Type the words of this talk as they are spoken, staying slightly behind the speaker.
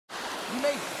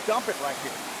may dump it right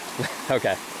here.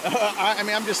 Okay. I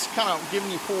mean, I'm just kind of giving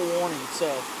you full warning, so.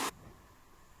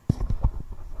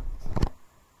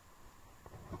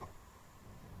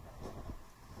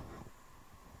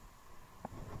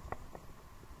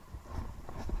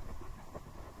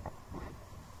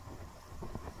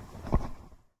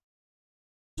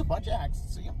 There's a bunch of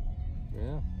axes, see them?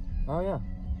 Yeah. Oh, yeah.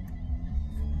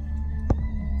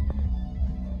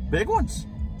 Big ones.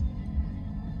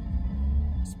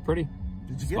 It's pretty.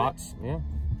 Did you get spots? it? Yeah.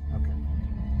 Okay.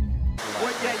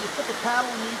 Well, yeah, you put the paddle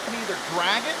and you can either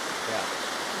drag it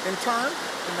and turn,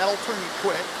 and that'll turn you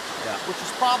quick, which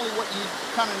is probably what you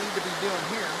kind of need to be doing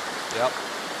here. Yep.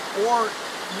 Or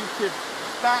you could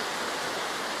back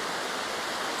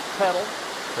pedal.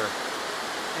 Sure.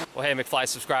 Well, hey, McFly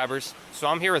subscribers. So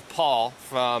I'm here with Paul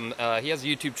from, he has a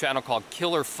YouTube channel called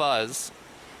Killer Fuzz,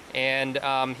 and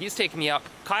he's taking me out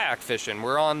kayak fishing.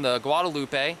 We're on the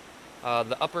Guadalupe,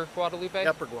 the upper Guadalupe?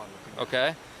 Upper Guadalupe.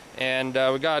 Okay. And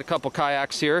we got a couple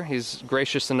kayaks here. He's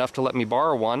gracious enough to let me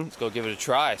borrow one. Let's go give it a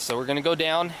try. So we're gonna go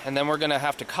down, and then we're gonna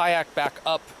have to kayak back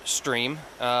upstream,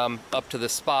 up to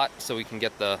this spot so we can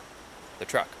get the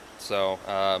truck. So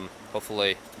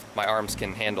hopefully my arms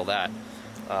can handle that.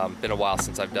 Been a while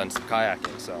since I've done some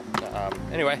kayaking, so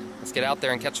anyway, let's get out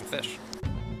there and catch some fish.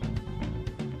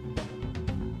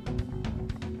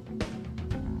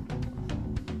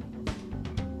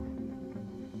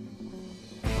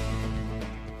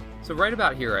 So right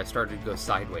about here I started to go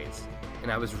sideways,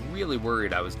 and I was really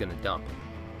worried I was going to dump.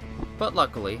 But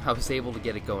luckily, I was able to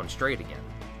get it going straight again.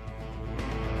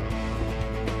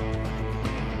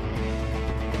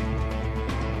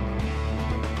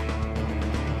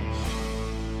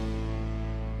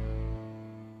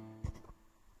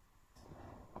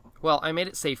 Well, I made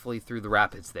it safely through the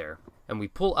rapids there, and we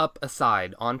pull up a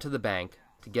side onto the bank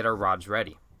to get our rods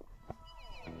ready.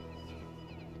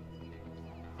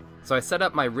 So I set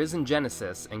up my Risen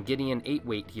Genesis and Gideon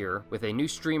 8-weight here with a new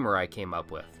streamer I came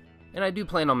up with. And I do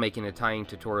plan on making a tying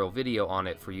tutorial video on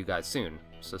it for you guys soon,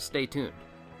 so stay tuned.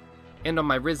 And on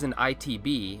my Risen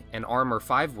ITB and Armor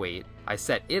 5-weight, I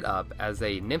set it up as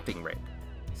a nymphing rig.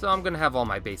 So I'm going to have all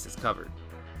my bases covered.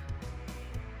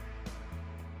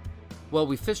 Well,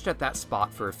 we fished at that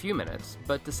spot for a few minutes,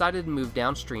 but decided to move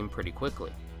downstream pretty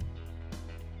quickly.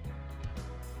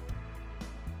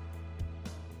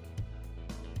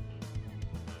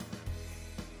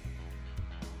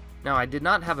 Now, I did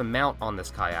not have a mount on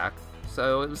this kayak,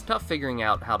 so it was tough figuring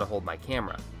out how to hold my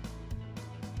camera.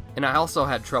 And I also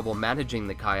had trouble managing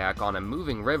the kayak on a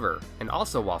moving river, and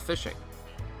also while fishing.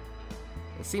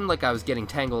 It seemed like I was getting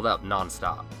tangled up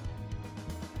non-stop.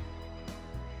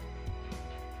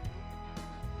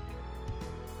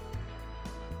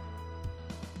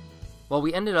 Well,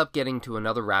 we ended up getting to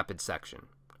another rapid section,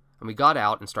 and we got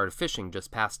out and started fishing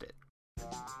just past it.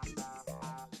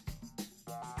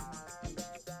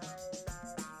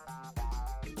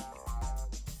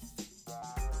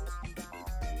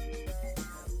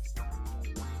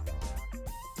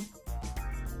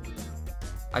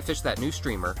 I fished that new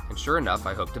streamer, and sure enough,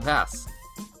 I hooked a bass.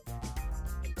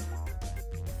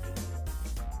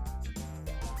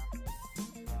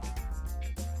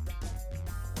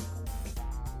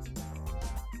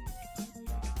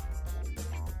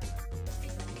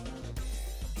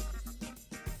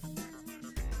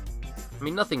 I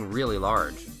mean, nothing really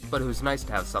large, but it was nice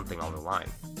to have something on the line.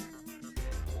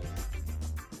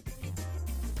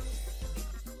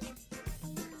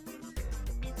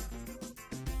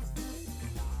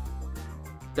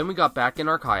 Then we got back in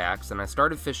our kayaks and I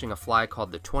started fishing a fly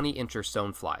called the 20-incher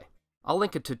stonefly. I'll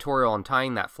link a tutorial on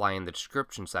tying that fly in the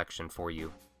description section for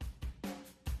you.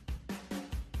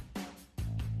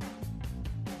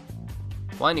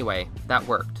 Well, anyway, that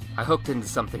worked. I hooked into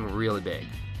something really big.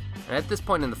 And at this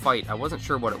point in the fight, I wasn't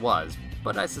sure what it was,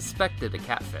 but I suspected a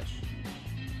catfish.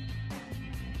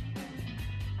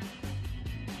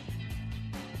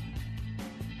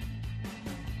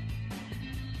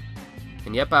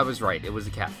 And yep, I was right, it was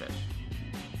a catfish.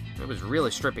 It was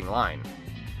really stripping line.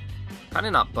 Kinda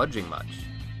not budging much.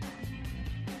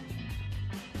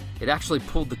 It actually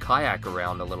pulled the kayak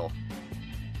around a little.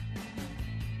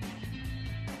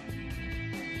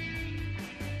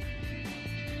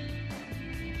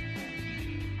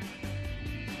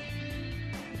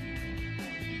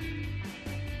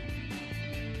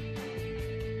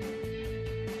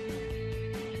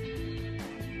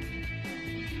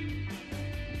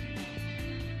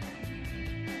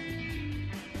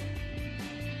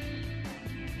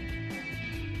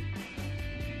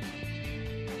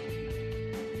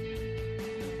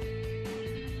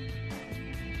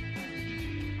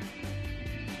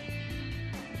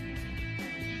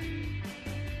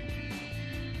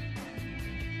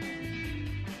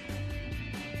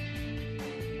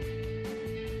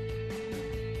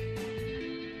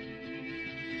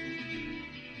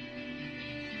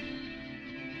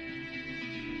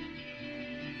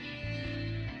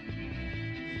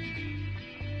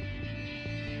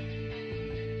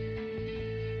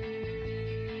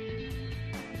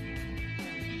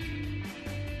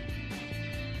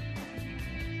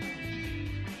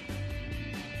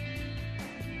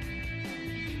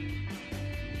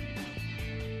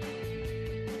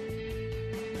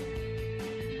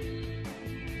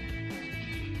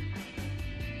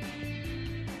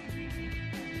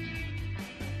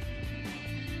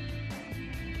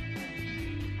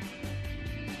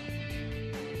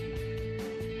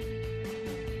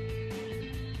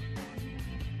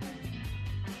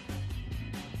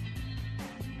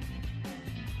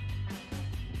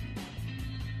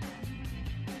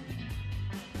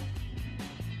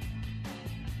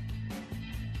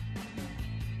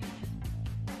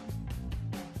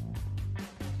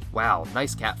 Wow,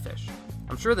 nice catfish.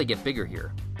 I'm sure they get bigger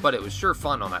here, but it was sure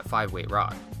fun on that 5-weight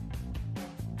rod.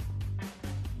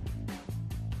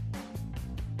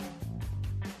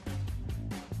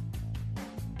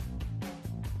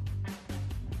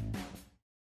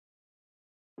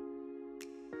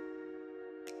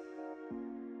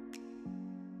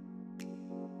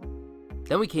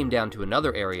 Then we came down to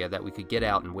another area that we could get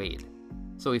out and wade.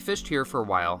 So we fished here for a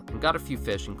while and got a few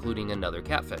fish, including another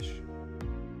catfish.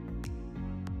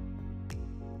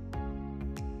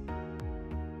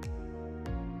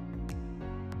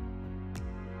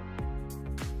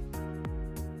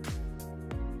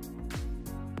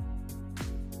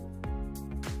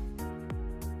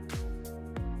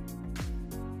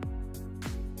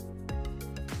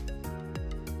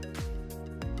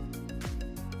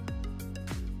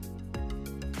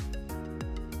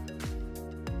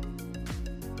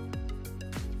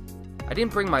 I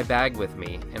didn't bring my bag with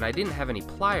me, and I didn't have any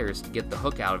pliers to get the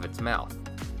hook out of its mouth.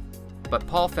 But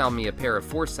Paul found me a pair of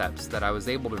forceps that I was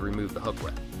able to remove the hook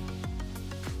with.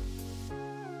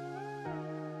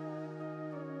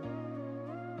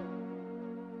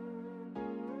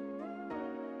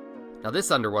 Now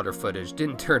this underwater footage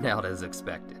didn't turn out as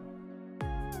expected.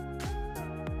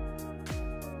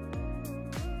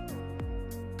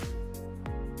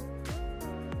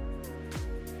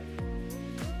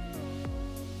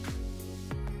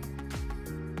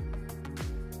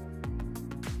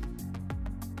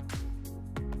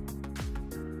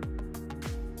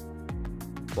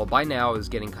 Well, by now it was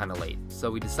getting kind of late, so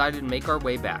we decided to make our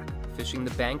way back, fishing the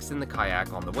banks in the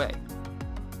kayak on the way.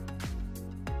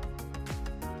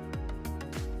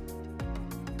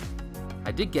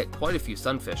 I did get quite a few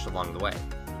sunfish along the way,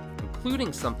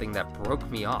 including something that broke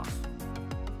me off.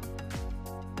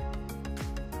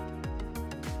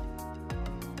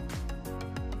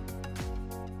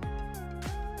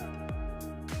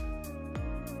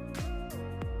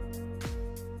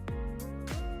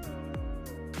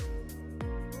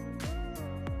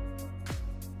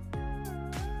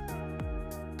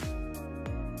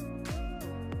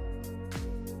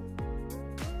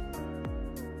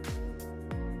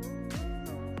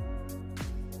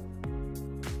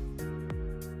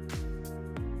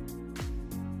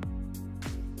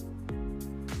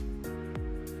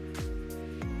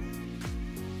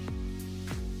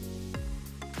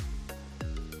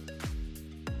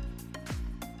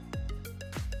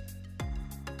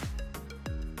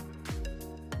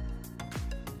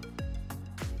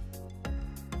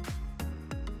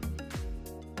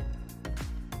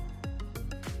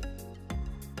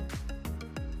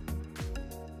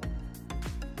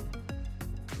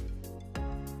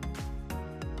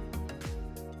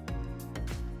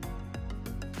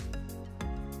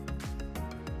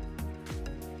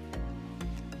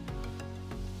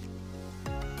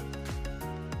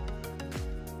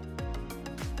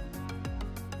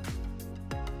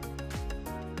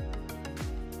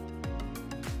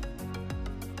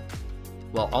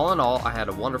 Well, all in all, I had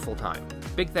a wonderful time.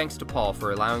 Big thanks to Paul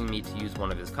for allowing me to use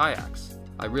one of his kayaks.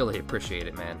 I really appreciate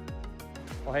it, man.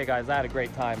 Well, hey guys, I had a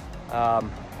great time.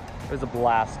 It was a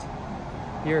blast.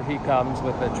 Here he comes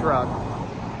with a truck.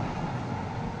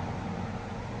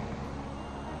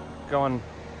 Going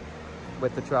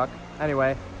with the truck.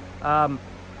 Anyway,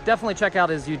 definitely check out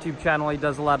his YouTube channel. He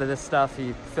does a lot of this stuff.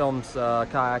 He films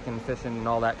kayaking, fishing, and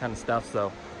all that kind of stuff.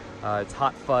 So it's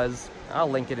Hot Fuzz. I'll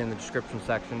link it in the description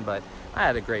section, but I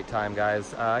had a great time,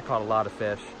 guys. I caught a lot of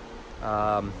fish.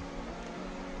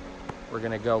 We're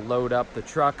gonna go load up the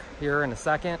truck here in a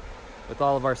second with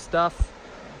all of our stuff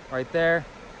right there,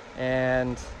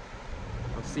 and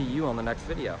I'll see you on the next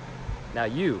video. Now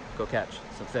you go catch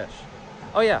some fish.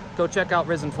 Oh yeah, go check out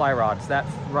Risen Fly Rods. That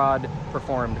rod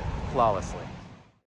performed flawlessly.